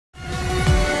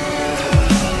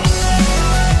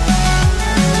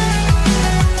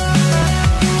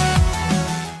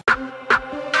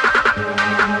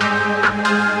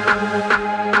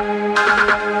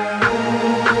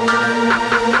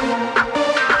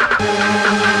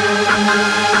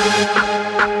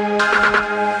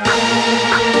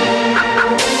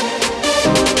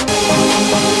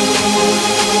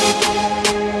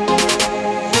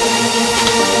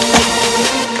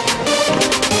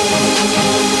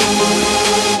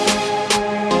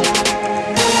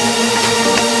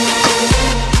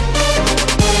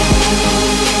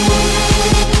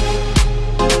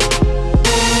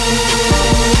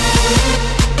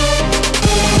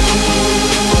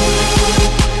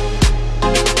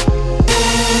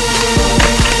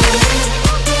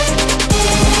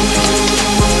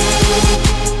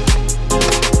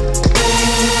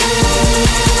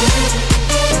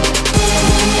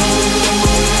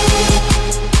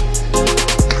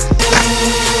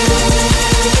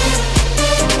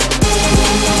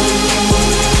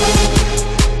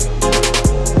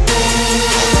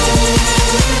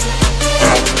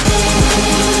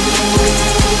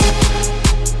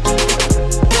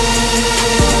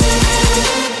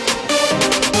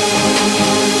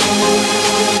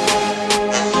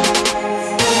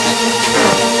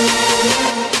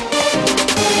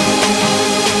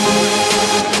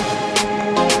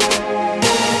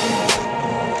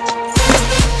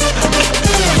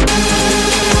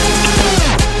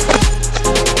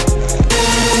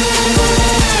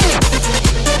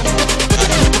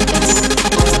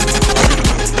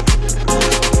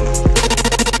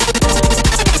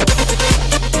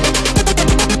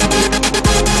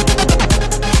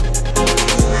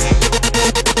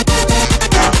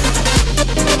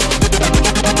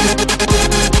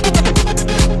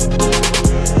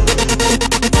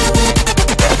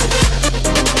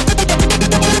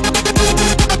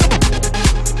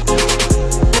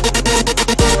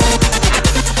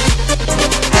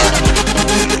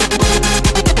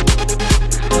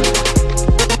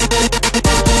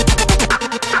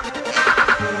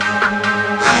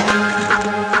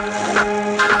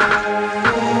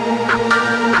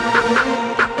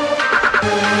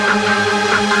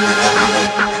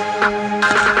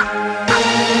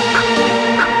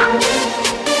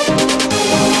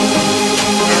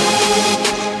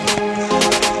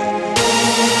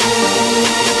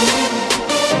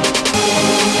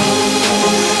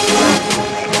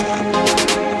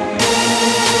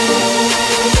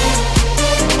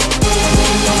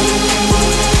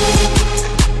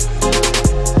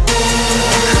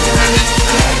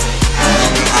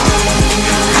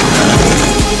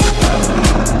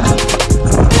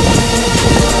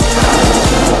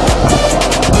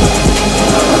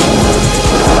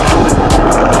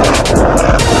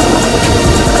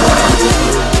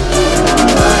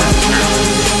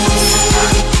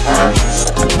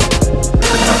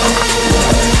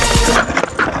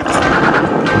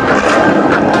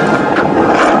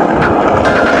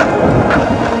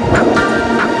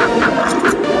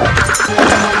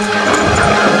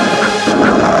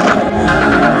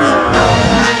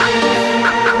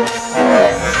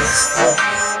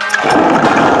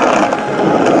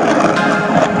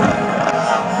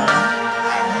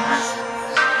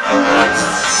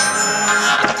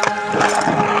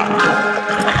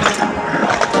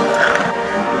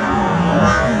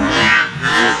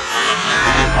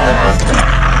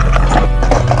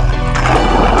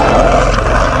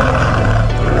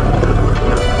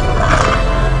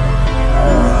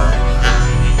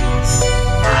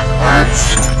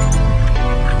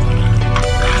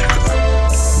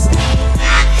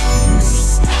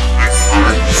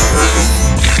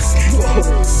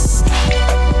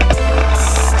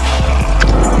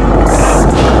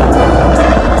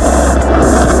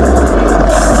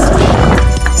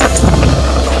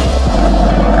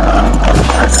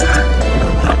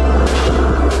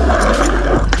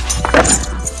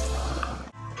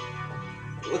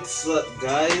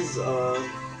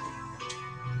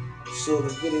So the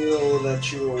video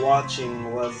that you were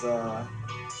watching was my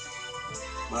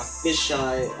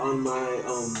fisheye on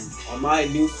my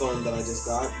new phone that I just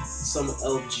got, some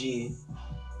LG,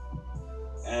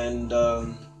 and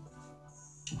the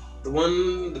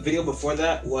video before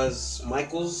that was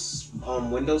Michael's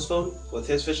Windows phone with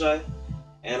his fisheye,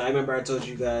 and I remember I told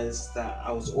you guys that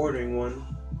I was ordering one.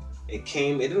 It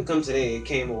didn't come today, it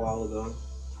came a while ago.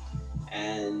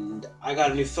 And I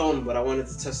got a new phone, but I wanted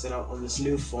to test it out on this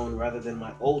new phone rather than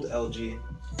my old LG.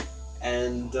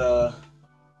 And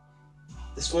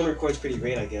this phone records pretty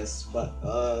great, I guess. But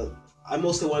I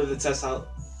mostly wanted to test out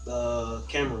the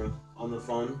camera on the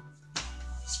phone.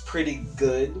 It's pretty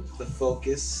good, the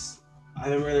focus. I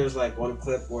remember there was like one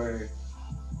clip where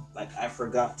like I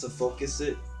forgot to focus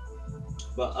it.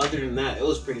 But other than that, it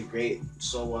was pretty great.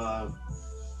 So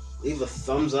leave a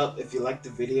thumbs up if you liked the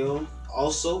video.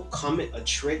 Also, comment a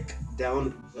trick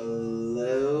down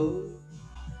below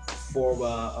for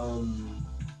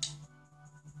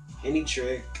any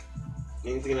trick,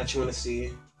 anything that you want to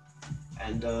see,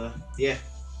 and yeah,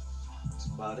 that's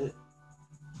about it.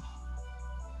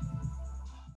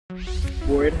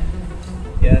 Bored?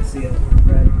 Yeah, I see it,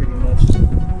 right, pretty much.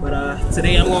 But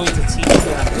today I'm going to teach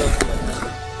you how to cook.